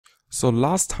So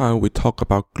last time we talked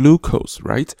about glucose,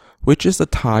 right? Which is a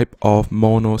type of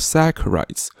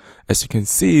monosaccharides. As you can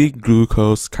see,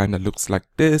 glucose kind of looks like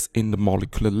this in the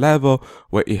molecular level,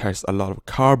 where it has a lot of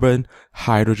carbon,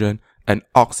 hydrogen, and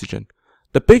oxygen.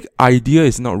 The big idea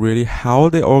is not really how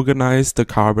they organize the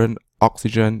carbon,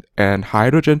 oxygen, and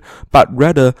hydrogen, but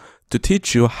rather to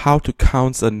teach you how to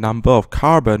count the number of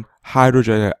carbon,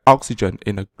 hydrogen, and oxygen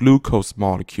in a glucose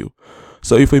molecule.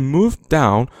 So if we move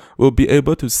down, we'll be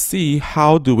able to see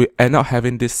how do we end up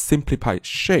having this simplified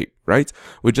shape, right?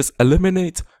 We just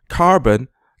eliminate carbon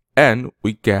and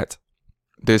we get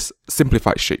this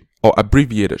simplified shape or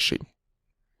abbreviated shape.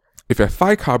 If you have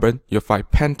 5 carbon, you have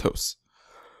 5 pentose.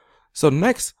 So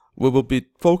next, we will be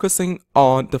focusing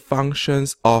on the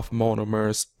functions of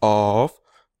monomers of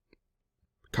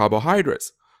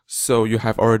carbohydrates. So you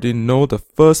have already know the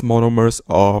first monomers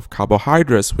of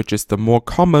carbohydrates, which is the more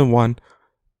common one,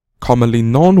 commonly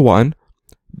known one,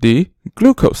 the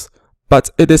glucose. But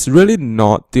it is really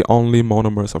not the only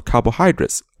monomers of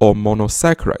carbohydrates or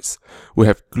monosaccharides. We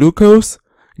have glucose,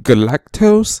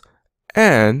 galactose,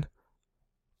 and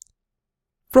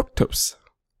fructose.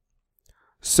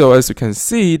 So as you can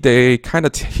see, they kind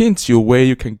of hint you where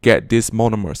you can get these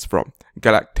monomers from.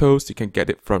 Galactose, you can get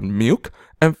it from milk,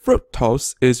 and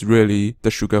fructose is really the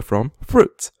sugar from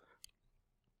fruit.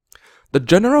 The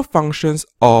general functions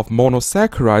of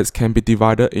monosaccharides can be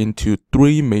divided into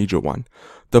 3 major ones.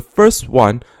 The first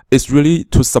one is really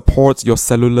to support your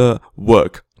cellular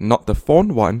work, not the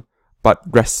phone one, but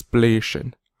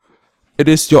respiration. It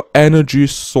is your energy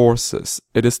sources.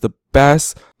 It is the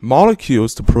best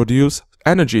molecules to produce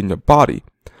energy in your body.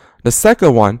 The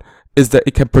second one is that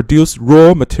it can produce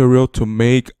raw material to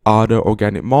make other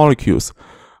organic molecules.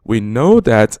 We know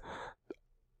that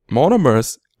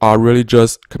monomers are really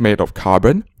just made of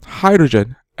carbon,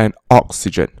 hydrogen, and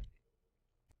oxygen.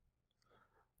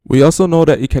 We also know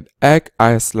that it can act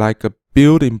as like a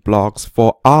building blocks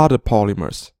for other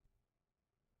polymers.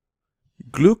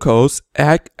 Glucose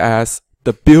acts as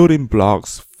the building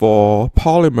blocks for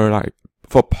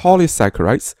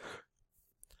polysaccharides.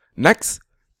 Next,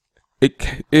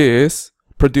 it is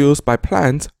produced by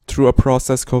plants through a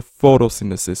process called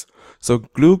photosynthesis. So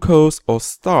glucose or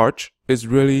starch is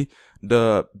really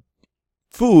the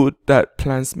food that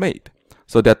plants made.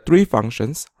 So there are 3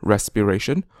 functions: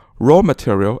 respiration, raw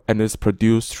material, and is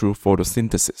produced through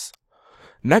photosynthesis.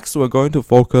 Next, we're going to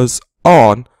focus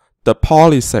on the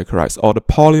polysaccharides or the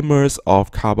polymers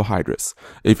of carbohydrates.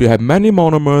 If you have many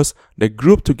monomers, they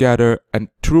group together and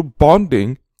through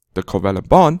bonding, the covalent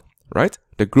bond, right?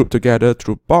 They group together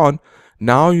through bond.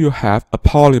 Now you have a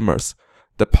polymers.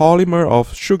 The polymer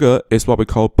of sugar is what we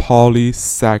call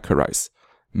polysaccharides.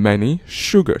 Many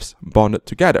sugars bonded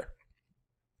together.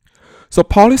 So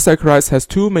polysaccharides has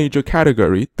 2 major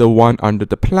categories, the one under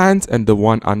the plant and the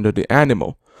one under the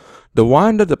animal. The one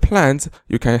under the plant,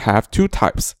 you can have 2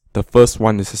 types. The first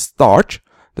one is starch.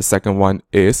 The second one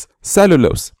is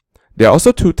cellulose. There are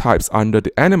also 2 types under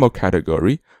the animal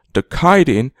category, the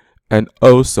chitin and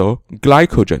also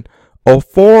glycogen. All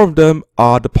 4 of them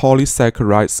are the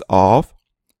polysaccharides of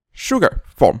sugar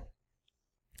form.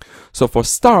 So for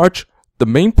starch, the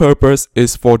main purpose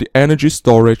is for the energy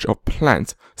storage of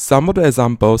plants. Some of the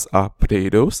examples are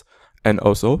potatoes and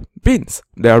also beans.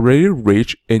 They are really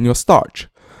rich in your starch.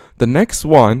 The next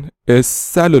one is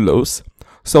cellulose.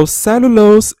 So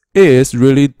cellulose is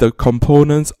really the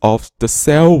components of the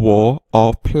cell wall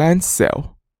of plant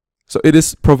cell. So it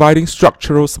is providing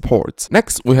structural support.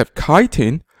 Next, we have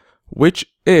chitin, which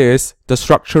is the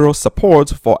structural support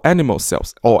for animal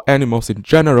cells or animals in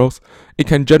general. It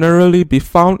can generally be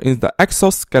found in the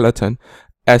exoskeleton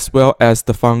as well as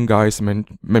the fungi's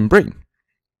membrane.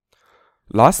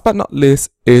 Last but not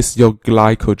least is your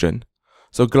glycogen.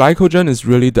 So glycogen is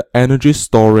really the energy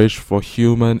storage for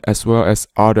human as well as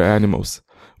other animals.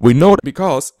 We know that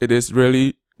because it is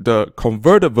really the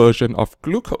converted version of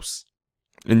glucose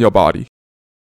in your body.